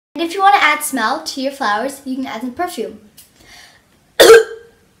If you want to add smell to your flowers, you can add some perfume.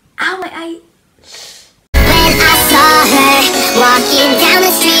 Ow, my eye. When I saw her walking down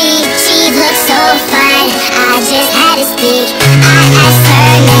the street, she looked so fine, I just had to speak. I asked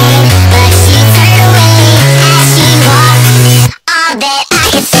her name, but she turned away as she walked. All that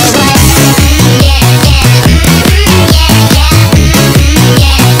I could say was, yeah, yeah, yeah, yeah,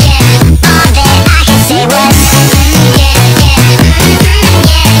 yeah, yeah. All that I could say was, yeah, yeah, yeah, yeah, yeah,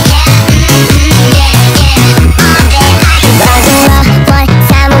 yeah. All that I could say was, one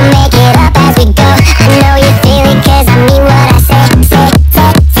time we'll make it up as we go. I know you feel it 'cause I mean what I say.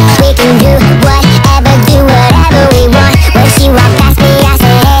 We can do whatever we want. When she walked past me, I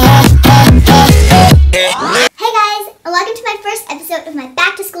say, hey. Hey guys, and welcome to my first episode of my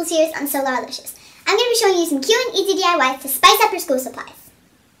Back to School series on So Laralicious. I'm going to be showing you some cute and easy DIYs to spice up your school supplies.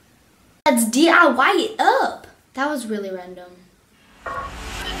 Let's DIY it up. That was really random.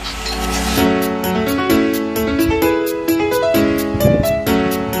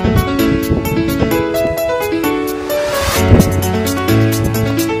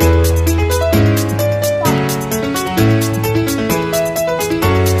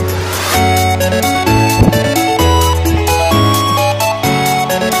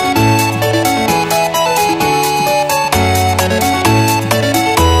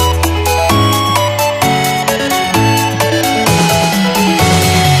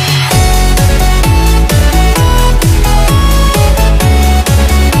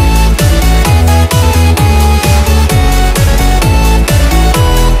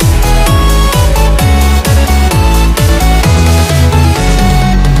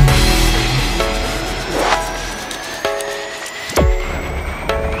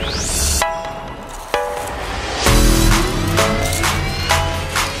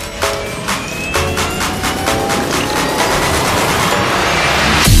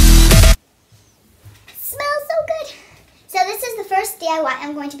 DIY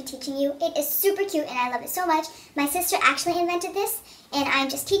I'm going to be teaching you. It is super cute and I love it so much. My sister actually invented this and I'm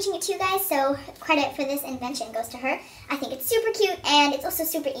just teaching it to you guys, so credit for this invention goes to her. I think it's super cute and it's also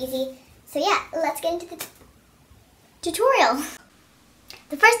super easy. So yeah, let's get into the tutorial.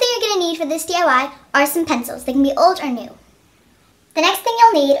 The first thing you're going to need for this DIY are some pencils. They can be old or new. The next thing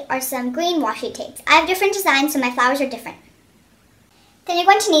you'll need are some green washi tapes. I have different designs so my flowers are different. Then you're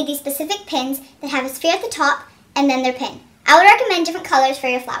going to need these specific pins that have a sphere at the top and then their pin. I would recommend different colors for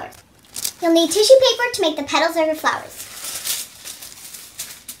your flowers. You'll need tissue paper to make the petals of your flowers.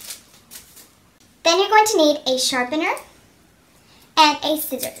 Then you're going to need a sharpener and a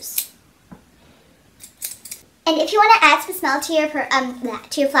scissors. And if you want to add some smell to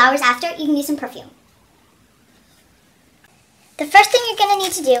your flowers after, you can use some perfume. The first thing you're going to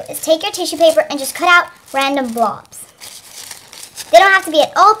need to do is take your tissue paper and just cut out random blobs. They don't have to be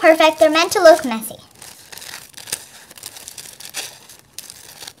at all perfect, they're meant to look messy.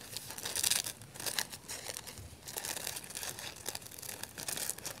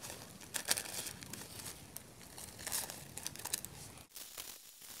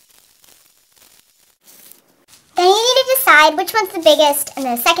 Then you need to decide which one's the biggest, and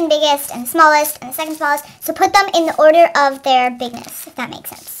the second biggest, and the smallest, and the second smallest. So put them in the order of their bigness, if that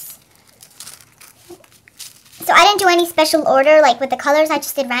makes sense. So I didn't do any special order, like with the colors, I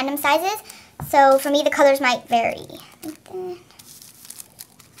just did random sizes. So for me, the colors might vary.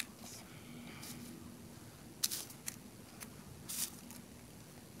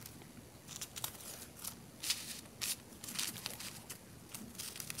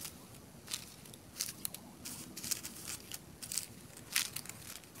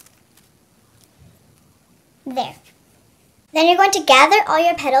 There. Then you're going to gather all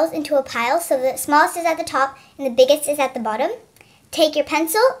your petals into a pile so the smallest is at the top and the biggest is at the bottom. Take your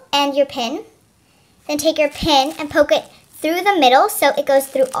pencil and your pin. Then take your pin and poke it through the middle so it goes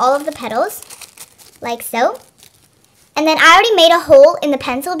through all of the petals, like so. And then I already made a hole in the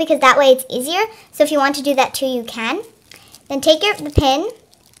pencil because that way it's easier. So if you want to do that too, you can. Then take the pin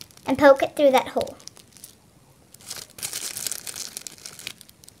and poke it through that hole.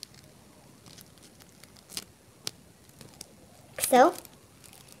 So,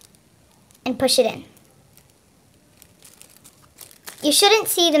 and push it in. You shouldn't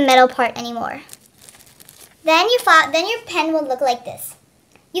see the metal part anymore. Then your pen will look like this.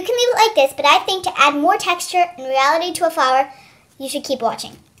 You can leave it like this, but I think to add more texture and reality to a flower, you should keep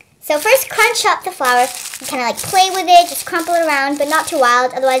watching. So first crunch up the flower and kind of like play with it, just crumple it around, but not too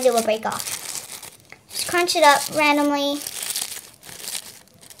wild, otherwise it will break off. Just crunch it up randomly,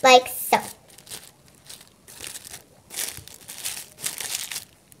 like so.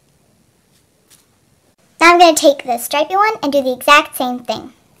 Now I'm going to take the stripy one and do the exact same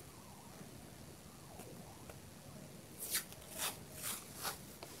thing.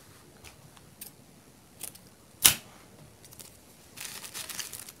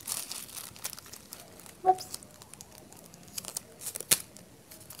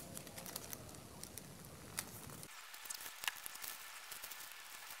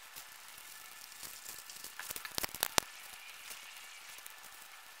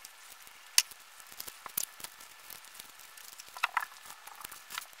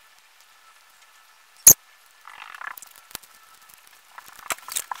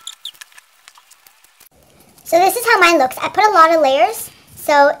 So this is how mine looks. I put a lot of layers,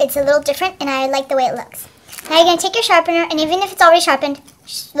 so it's a little different, and I like the way it looks. Now you're going to take your sharpener, and even if it's already sharpened,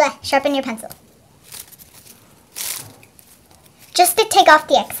 sharpen your pencil. Just to take off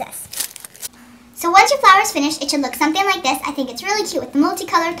the excess. So once your flower is finished, it should look something like this. I think it's really cute with the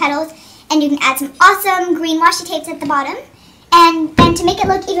multicolored petals, and you can add some awesome green washi tapes at the bottom. And then to make it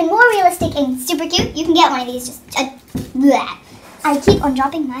look even more realistic and super cute, you can get one of these. I keep on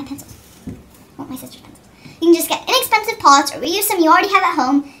dropping my pencils. Oh, my sister's pencils. You can just get inexpensive palettes or reuse some you already have at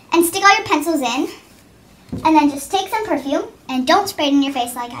home and stick all your pencils in. And then just take some perfume and don't spray it in your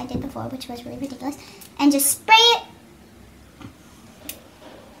face like I did before, which was really ridiculous. And just spray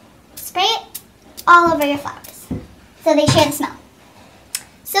it all over your flowers so they share the smell.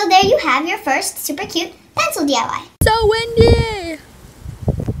 So there you have your first super cute pencil DIY. So windy!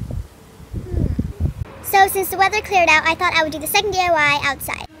 So since the weather cleared out, I thought I would do the second DIY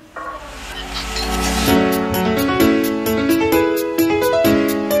outside.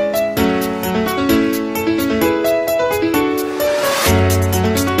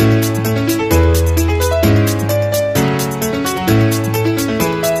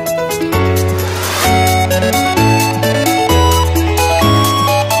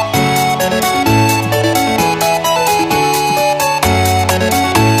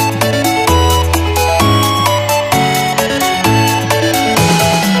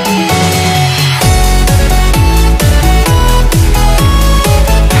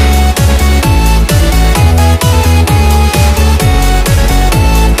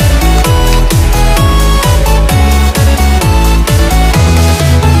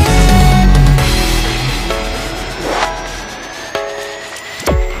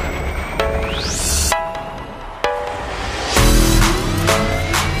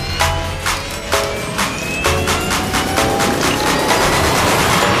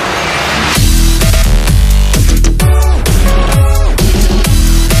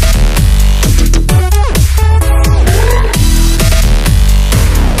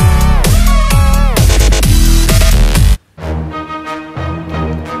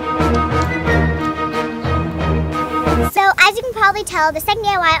 Tell, the second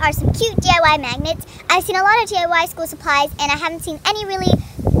DIY are some cute DIY magnets. I've seen a lot of DIY school supplies, and I haven't seen any really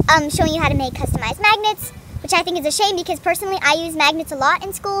showing you how to make customized magnets, which I think is a shame because personally I use magnets a lot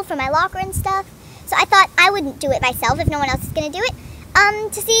in school for my locker and stuff. So I thought I wouldn't do it myself if no one else is going to do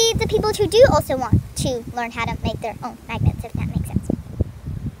it, to see the people who do also want to learn how to make their own magnets, if that makes sense.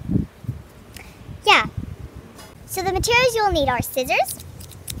 Yeah. So the materials you'll need are scissors,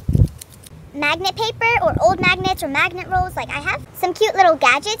 magnet paper or old magnets or magnet rolls like I have, some cute little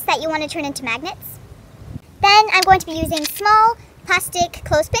gadgets that you want to turn into magnets. Then I'm going to be using small plastic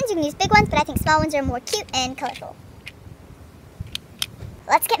clothespins. You can use big ones, but I think small ones are more cute and colorful.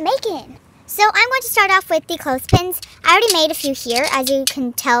 Let's get making. So I'm going to start off with the clothespins. I already made a few here, as you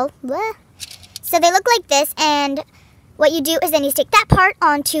can tell. So they look like this, and what you do is then you stick that part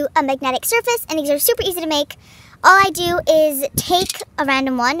onto a magnetic surface, and these are super easy to make. All I do is take a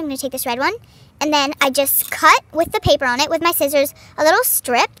random one. I'm going to take this red one. And then I just cut with the paper on it with my scissors a little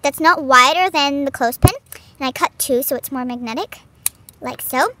strip that's not wider than the clothespin. And I cut two so it's more magnetic, like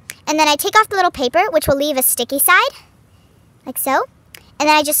so. And then I take off the little paper, which will leave a sticky side, like so. And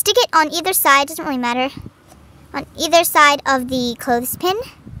then I just stick it on either side, doesn't really matter, on either side of the clothespin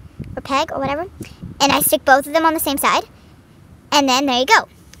or peg or whatever. And I stick both of them on the same side. And then there you go.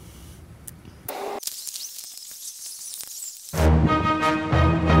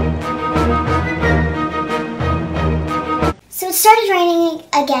 So it started raining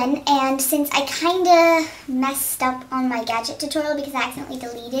again, and since I kind of messed up on my gadget tutorial because I accidentally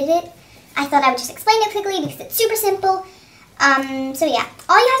deleted it, I thought I would just explain it quickly because it's super simple. So yeah,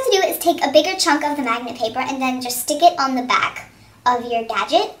 all you have to do is take a bigger chunk of the magnet paper and then just stick it on the back of your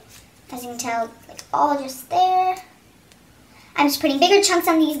gadget. As you can tell, like all just there. I'm just putting bigger chunks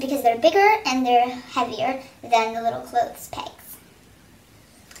on these because they're bigger and they're heavier than the little clothes pegs.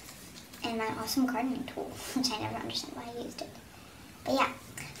 And my awesome gardening tool, which I never understand why I used it. But yeah,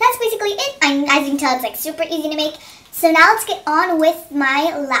 that's basically it. As you can tell, it's like super easy to make. So now let's get on with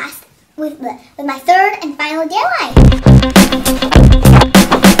my with my third and final DIY.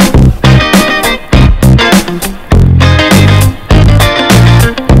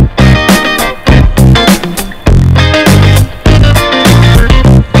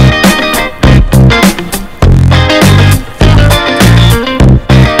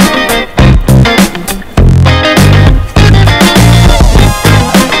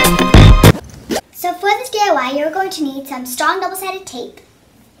 You're going to need some strong double-sided tape,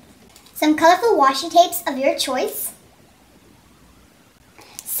 some colorful washi tapes of your choice,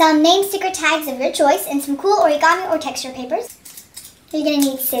 some name sticker tags of your choice, and some cool origami or texture papers. You're going to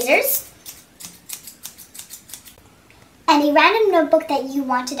need scissors and a random notebook that you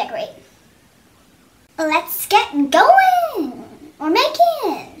want to decorate. Let's get going, or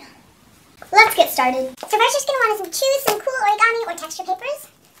making. Let's get started. So first you're just going to want to choose some cool origami or texture papers.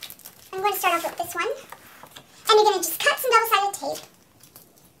 I'm going to start off with this one. And you're going to just cut some double-sided tape.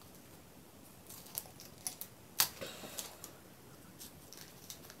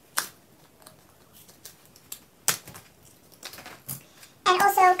 And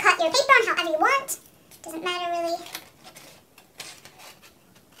also cut your paper on however you want. Doesn't matter really.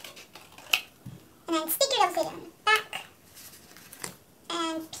 And then stick your double-sided on the back.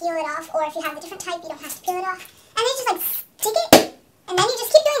 And peel it off. Or if you have a different type, you don't have to peel it off. And then just like stick it. And then you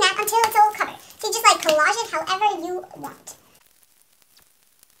just keep doing that until it's all covered. So you just like collage it however you want.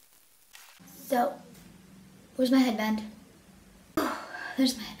 So, where's my headband?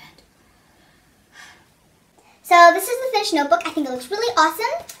 There's my headband. So this is the finished notebook. I think it looks really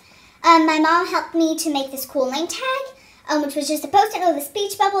awesome. My mom helped me to make this cool name tag, which was just a post-it note with a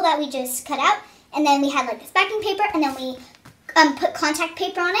speech bubble that we just cut out. And then we had like this backing paper, and then we put contact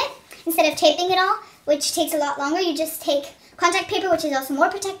paper on it. Instead of taping it all, which takes a lot longer, you just take contact paper, which is also more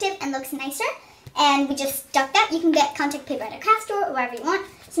protective and looks nicer. And we just stuck that. You can get contact paper at a craft store or wherever you want.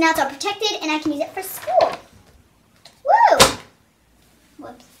 So now it's all protected, and I can use it for school. Woo!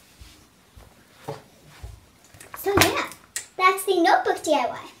 Whoops. So yeah, that's the notebook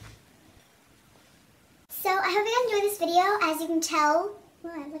DIY. So I hope you enjoyed this video. As you can tell, oh,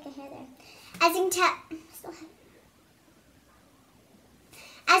 I have like a hair there. As you can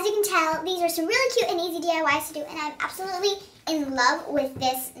tell, these are some really cute and easy DIYs to do, and I'm absolutely in love with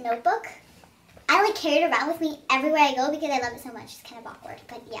this notebook. I like carry it around with me everywhere I go because I love it so much. It's kind of awkward,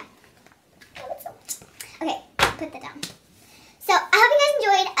 but yeah. I love it so much. Okay, put that down. So I hope you guys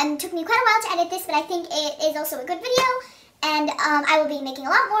enjoyed, and it took me quite a while to edit this, but I think it is also a good video, and I will be making a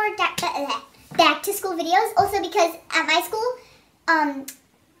lot more back to school videos. Also because at my school,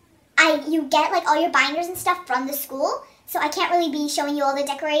 you get like all your binders and stuff from the school, so I can't really be showing you all the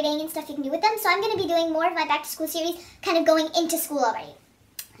decorating and stuff you can do with them. So I'm going to be doing more of my back to school series, kind of going into school already.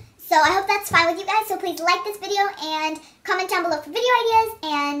 So I hope that's fine with you guys. So please like this video and comment down below for video ideas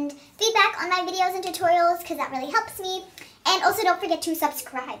and feedback on my videos and tutorials, because that really helps me. And also don't forget to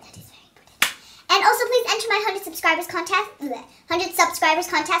subscribe. That is very important. And also please enter my 100 subscribers contest,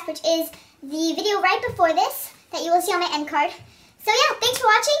 which is the video right before this that you will see on my end card. So yeah, thanks for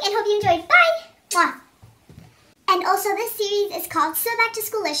watching and hope you enjoyed. Bye! Mwah. And also this series is called So Back to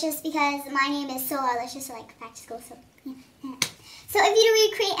Schoolicious because my name is So Larlicious, so like back to school. So yeah. So if you do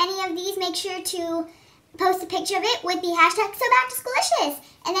recreate any of these, make sure to post a picture of it with the hashtag SoBackToSchoolicious,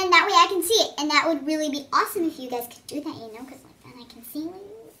 and then that way I can see it, and that would really be awesome if you guys could do that, you know, because like then I can see when,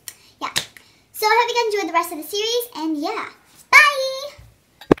 yeah. So I hope you guys enjoyed the rest of the series, and yeah, bye!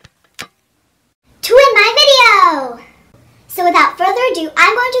 To win my video! So without further ado,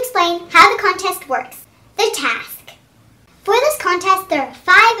 I'm going to explain how the contest works. The task. For this contest, there are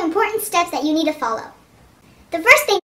 5 important steps that you need to follow. The first thing